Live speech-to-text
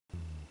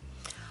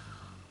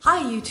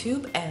Hi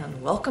YouTube,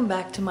 and welcome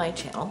back to my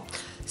channel.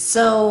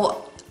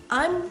 So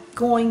I'm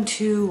going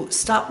to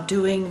stop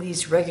doing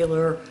these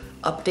regular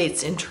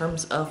updates in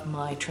terms of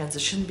my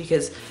transition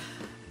because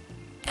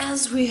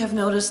as we have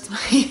noticed,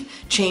 my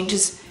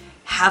changes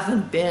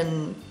haven't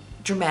been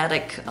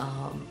dramatic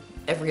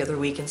every other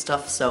week and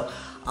stuff. So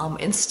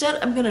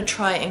instead I'm going to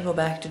try and go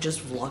back to just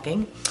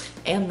vlogging,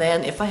 and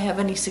then if I have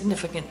any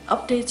significant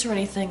updates or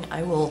anything,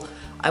 I will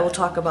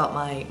talk about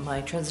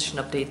my transition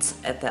updates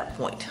at that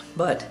point.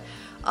 But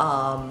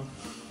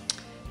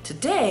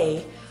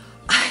today,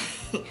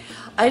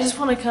 I just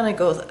want to kind of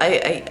go,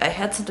 I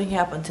had something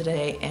happen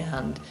today,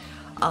 and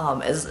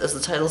as the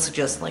title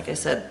suggests, like I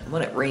said,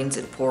 when it rains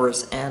it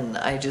pours, and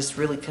I just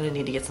really kind of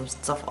need to get some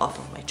stuff off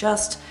of my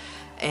chest,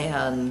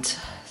 and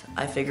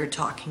I figured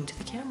talking to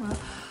the camera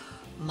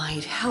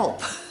might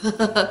help.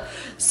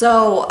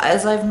 So,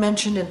 as I've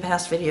mentioned in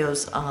past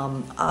videos,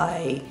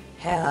 I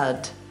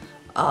had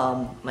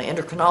my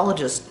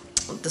endocrinologist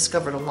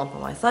discovered a lump on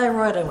my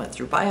thyroid. I went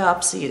through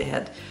biopsy, it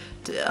had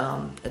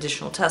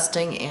additional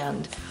testing,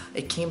 and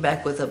it came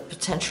back with a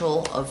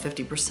potential of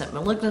 50%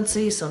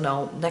 malignancy. So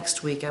now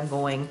next week I'm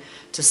going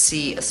to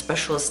see a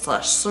specialist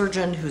 /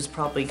 surgeon who's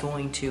probably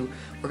going to,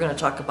 we're going to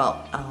talk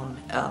about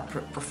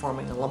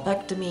performing a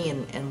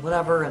lumpectomy and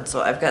whatever, and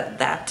so I've got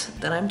that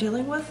I'm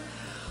dealing with.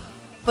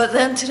 But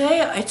then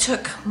today I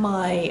took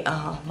my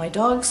my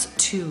dogs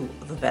to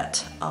the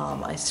vet.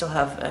 I still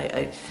have,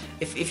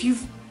 if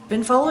you've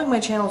been following my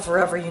channel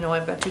forever, you know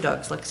I've got two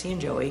dogs, Lexi and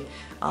Joey.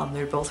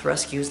 They're both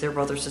rescues. They're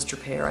brother-sister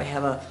pair. I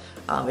have a,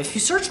 if you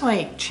search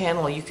my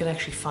channel, you can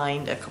actually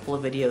find a couple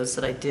of videos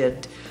that I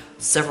did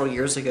several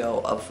years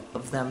ago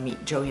of them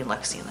meet Joey and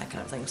Lexi and that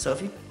kind of thing. So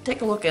if you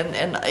take a look,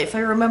 and if I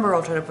remember,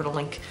 I'll try to put a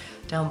link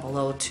down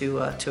below to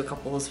a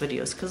couple of those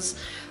videos, because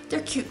they're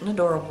cute and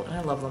adorable and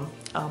I love them.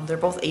 They're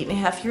both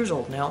 8.5 years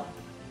old now.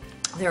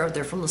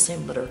 They're from the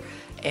same litter.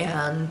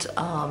 And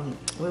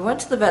we went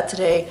to the vet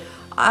today.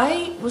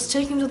 I was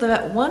taken to the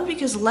vet, one,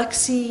 because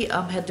Lexi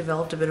had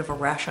developed a bit of a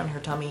rash on her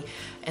tummy,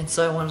 and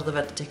so I wanted the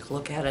vet to take a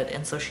look at it,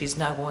 and so she's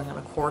now going on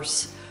a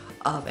course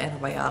of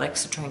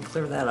antibiotics to try and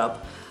clear that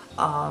up.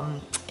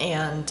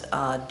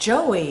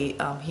 Joey,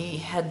 he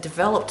had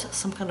developed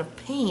some kind of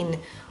pain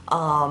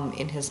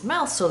in his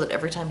mouth, so that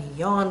every time he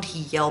yawned,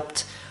 he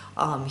yelped.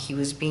 He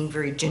was being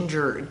very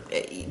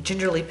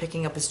gingerly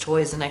picking up his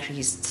toys, and actually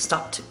he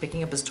stopped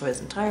picking up his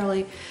toys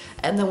entirely.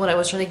 And then when I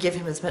was trying to give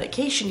him his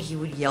medication, he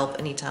would yelp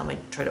anytime I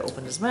tried to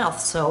open his mouth.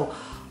 So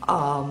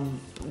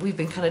we've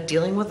been kind of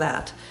dealing with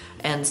that.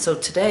 And so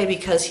today,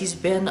 because he's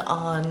been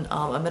on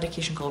a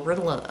medication called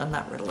Ritalin,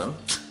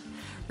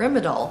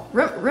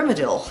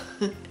 Rimadyl.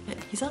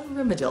 He's on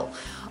Rimadyl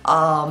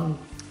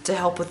to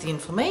help with the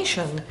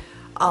inflammation.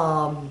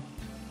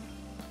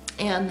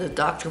 And the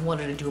doctor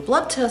wanted to do a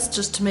blood test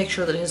just to make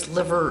sure that his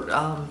liver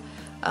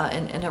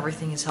and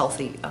everything is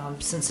healthy,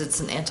 since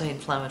it's an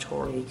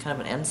anti-inflammatory, kind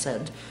of an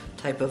NSAID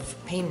type of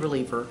pain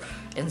reliever,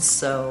 and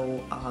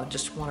so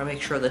just want to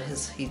make sure that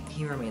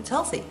he remains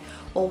healthy.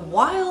 Well,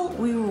 while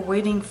we were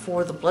waiting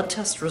for the blood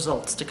test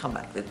results to come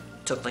back, it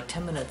took like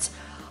 10 minutes,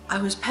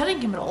 I was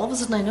petting him, and all of a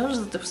sudden I noticed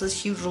that there was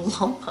this huge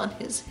lump on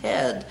his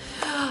head.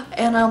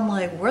 And I'm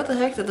like, where the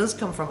heck did this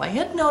come from? I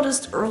had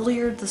noticed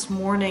earlier this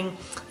morning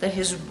that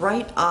his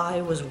right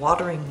eye was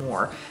watering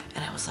more,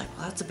 and I was like,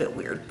 well, that's a bit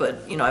weird.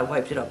 But, you know, I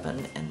wiped it up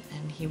and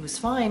he was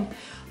fine.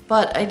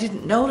 But I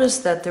didn't notice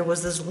that there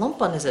was this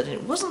lump on his head, and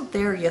it wasn't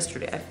there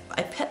yesterday.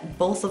 I pet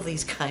both of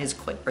these guys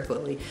quite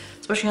regularly,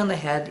 especially on the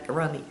head,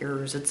 around the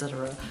ears,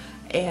 etc.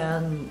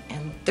 And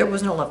there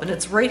was no lump, and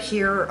it's right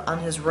here on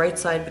his right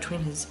side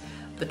between his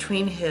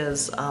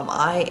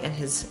eye and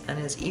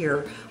his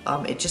ear.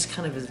 It just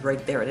kind of is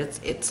right there, and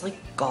it's like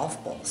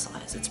golf ball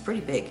size. It's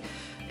pretty big.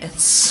 And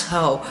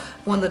so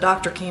when the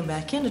doctor came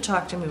back in to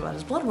talk to me about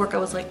his blood work, I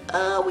was like,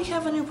 we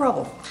have a new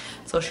problem.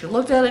 So she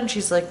looked at it and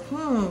she's like,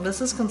 this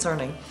is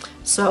concerning.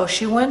 So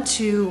she went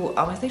to,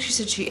 I think she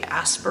said she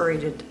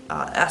aspirated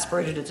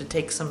it to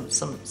take some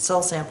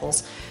cell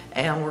samples,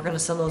 and we're going to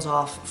send those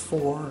off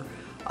for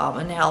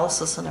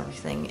analysis and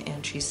everything.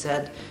 And she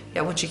said,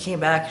 yeah, when she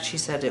came back, she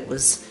said it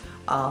was,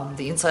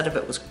 the inside of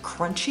it was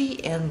crunchy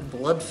and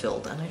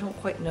blood-filled, and I don't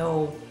quite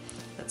know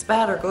if that's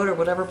bad or good or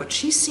whatever, but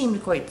she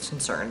seemed quite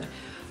concerned.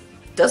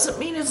 Doesn't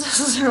mean it's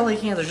necessarily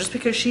cancer, just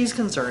because she's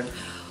concerned.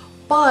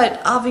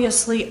 But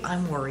obviously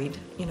I'm worried.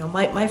 You know,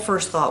 my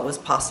first thought was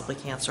possibly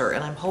cancer,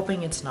 and I'm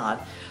hoping it's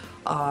not.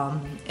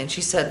 And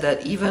she said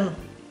that even,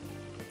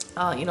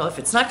 you know, if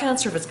it's not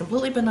cancer, if it's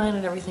completely benign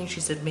and everything, she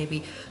said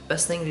maybe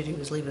best thing to do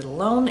is leave it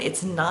alone.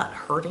 It's not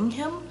hurting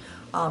him.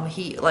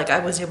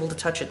 I was able to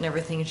touch it and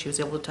everything, and she was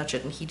able to touch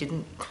it, and he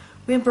didn't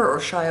whimper or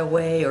shy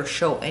away or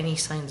show any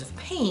signs of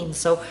pain.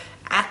 So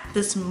at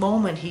this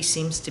moment, he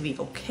seems to be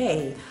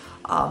okay,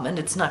 and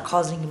it's not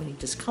causing him any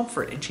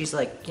discomfort. And she's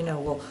like, you know,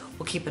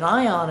 we'll keep an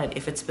eye on it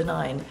if it's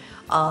benign,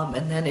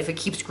 and then if it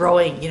keeps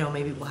growing, you know,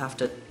 maybe we'll have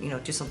to, you know,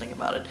 do something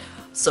about it.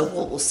 So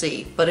we'll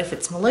see. But if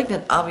it's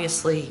malignant,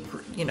 obviously,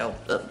 you know,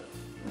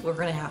 we're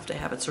going to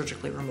have it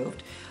surgically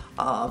removed.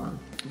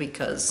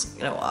 because,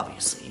 you know,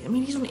 obviously, I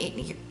mean, he's only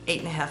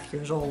 8.5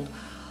 years old.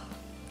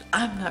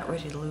 I'm not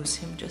ready to lose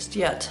him just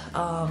yet.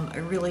 I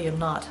really am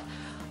not,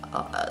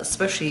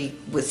 especially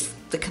with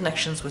the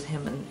connections with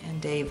him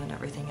and Dave and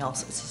everything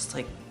else. It's just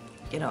like,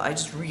 you know, I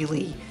just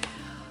really,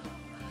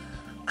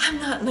 I'm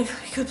not in a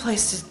good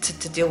place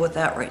to deal with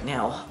that right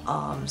now.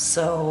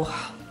 So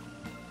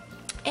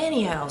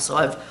anyhow,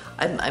 so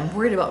I'm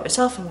worried about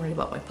myself, I'm worried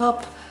about my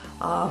pup.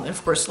 And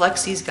of course,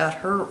 Lexi's got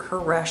her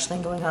rash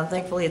thing going on.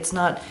 Thankfully, it's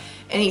not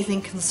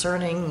anything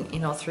concerning, you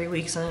know, 3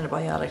 weeks on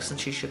antibiotics and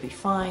she should be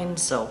fine.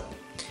 So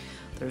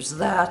there's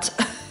that.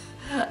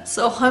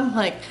 So I'm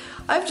like,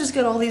 I've just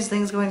got all these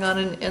things going on,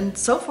 and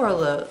so far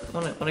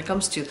when it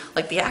comes to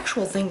like the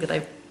actual thing that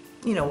I've,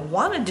 you know,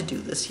 wanted to do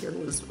this year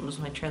was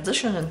my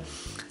transition, and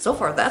so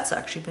far that's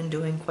actually been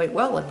doing quite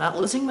well. I'm not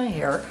losing my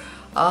hair,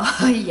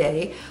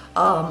 yay.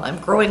 I'm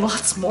growing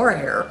lots more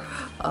hair.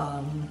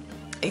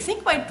 I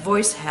think my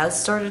voice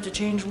has started to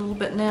change a little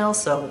bit now,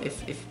 so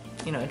if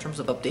you know, in terms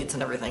of updates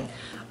and everything,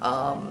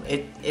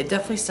 it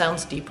definitely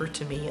sounds deeper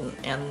to me,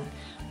 and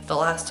the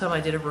last time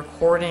I did a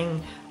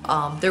recording,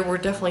 there were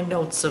definitely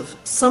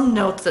some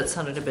notes that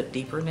sounded a bit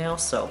deeper now,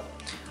 so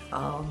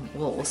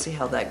we'll see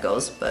how that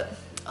goes. But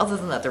other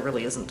than that, there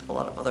really isn't a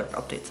lot of other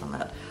updates on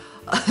that,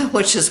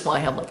 which is why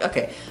I'm like,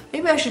 okay,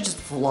 maybe I should just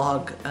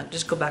vlog,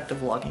 just go back to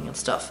vlogging and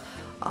stuff.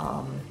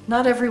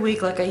 Not every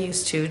week like I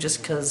used to,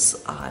 just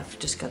because I've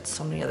just got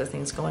so many other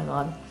things going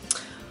on.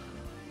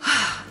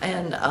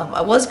 And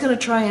I was gonna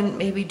try and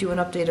maybe do an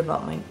update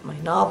about my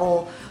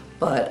novel,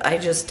 but I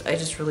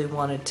just really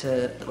wanted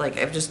to, like,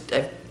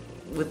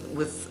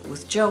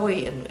 with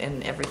Joey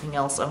and everything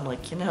else, I'm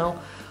like, you know,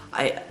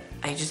 I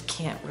just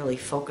can't really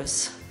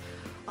focus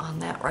on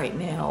that right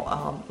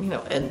now. You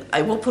know, and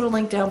I will put a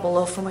link down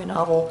below for my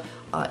novel.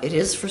 It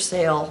is for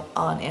sale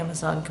on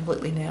Amazon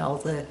completely now.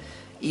 The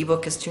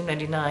ebook is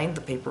 $2.99,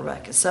 the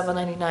paperback is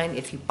 $7.99.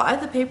 If you buy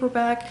the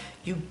paperback,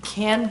 you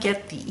can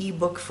get the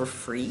ebook for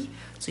free,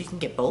 so you can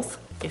get both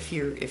if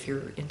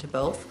you're into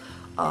both.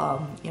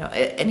 You know,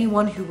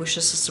 anyone who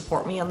wishes to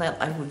support me on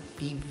that, I would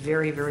be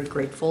very, very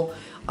grateful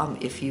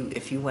if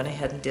you went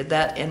ahead and did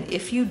that. And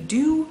if you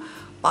do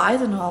buy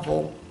the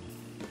novel,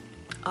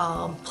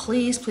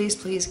 please, please,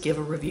 please give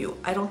a review.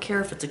 I don't care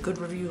if it's a good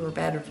review or a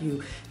bad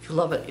review. If you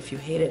love it, if you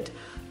hate it,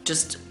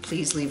 just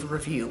please leave a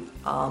review.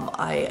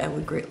 I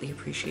would greatly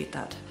appreciate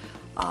that.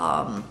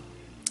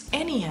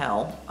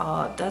 Anyhow,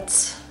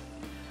 that's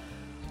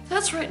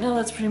right now,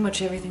 that's pretty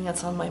much everything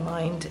that's on my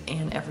mind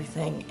and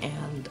everything,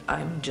 and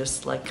I'm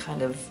just like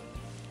kind of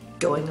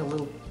going a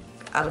little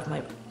out of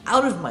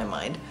my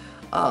mind,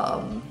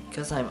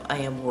 because I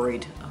am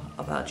worried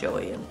about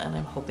Joey, and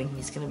I'm hoping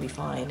he's gonna be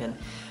fine,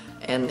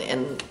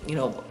 and you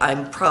know,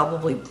 I'm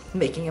probably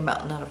making a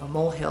mountain out of a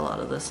molehill out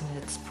of this, and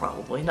it's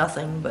probably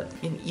nothing, but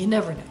you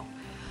never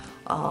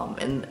know.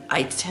 And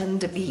I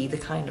tend to be the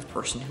kind of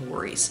person who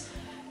worries,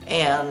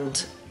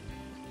 and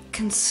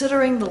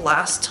considering the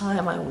last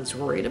time I was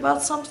worried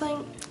about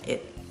something,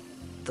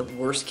 the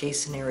worst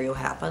case scenario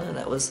happened, and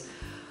that was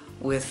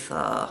with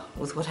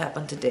what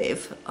happened to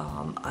Dave.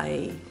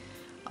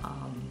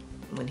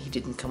 When he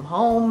didn't come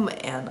home,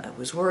 and I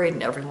was worried,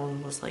 and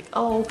everyone was like,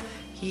 "Oh,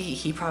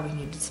 he probably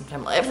needed some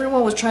time."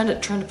 Everyone was trying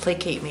to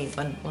placate me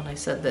when I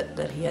said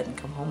that he hadn't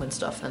come home and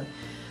stuff,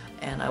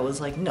 and I was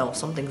like, "No,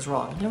 something's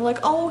wrong." And they were like,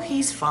 "Oh,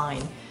 he's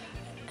fine,"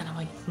 and I'm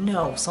like,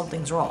 "No,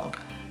 something's wrong."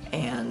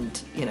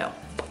 And you know,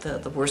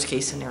 the worst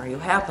case scenario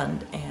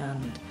happened,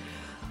 and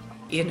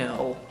you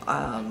know,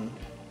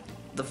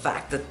 the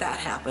fact that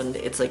happened,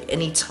 it's like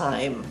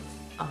anytime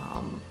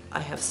I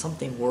have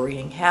something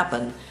worrying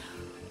happen,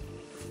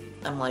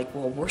 I'm like,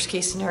 well, worst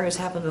case scenarios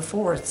happened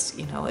before. It's,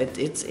 you know,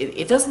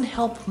 it doesn't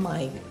help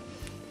my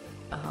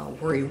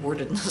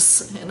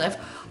worry-wardedness, and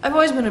I've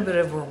always been a bit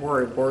of a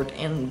worry-ward,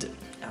 and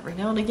every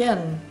now and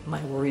again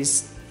my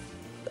worries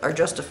are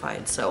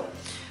justified. So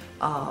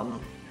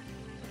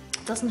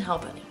it doesn't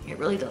help any. It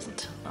really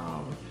doesn't.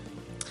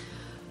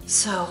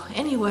 So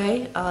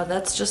anyway,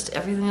 that's just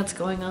everything that's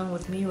going on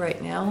with me right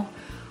now.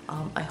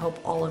 I hope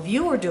all of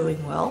you are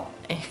doing well,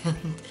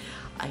 and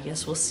I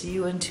guess we'll see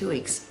you in 2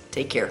 weeks.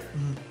 Take care.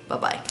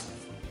 Bye-bye.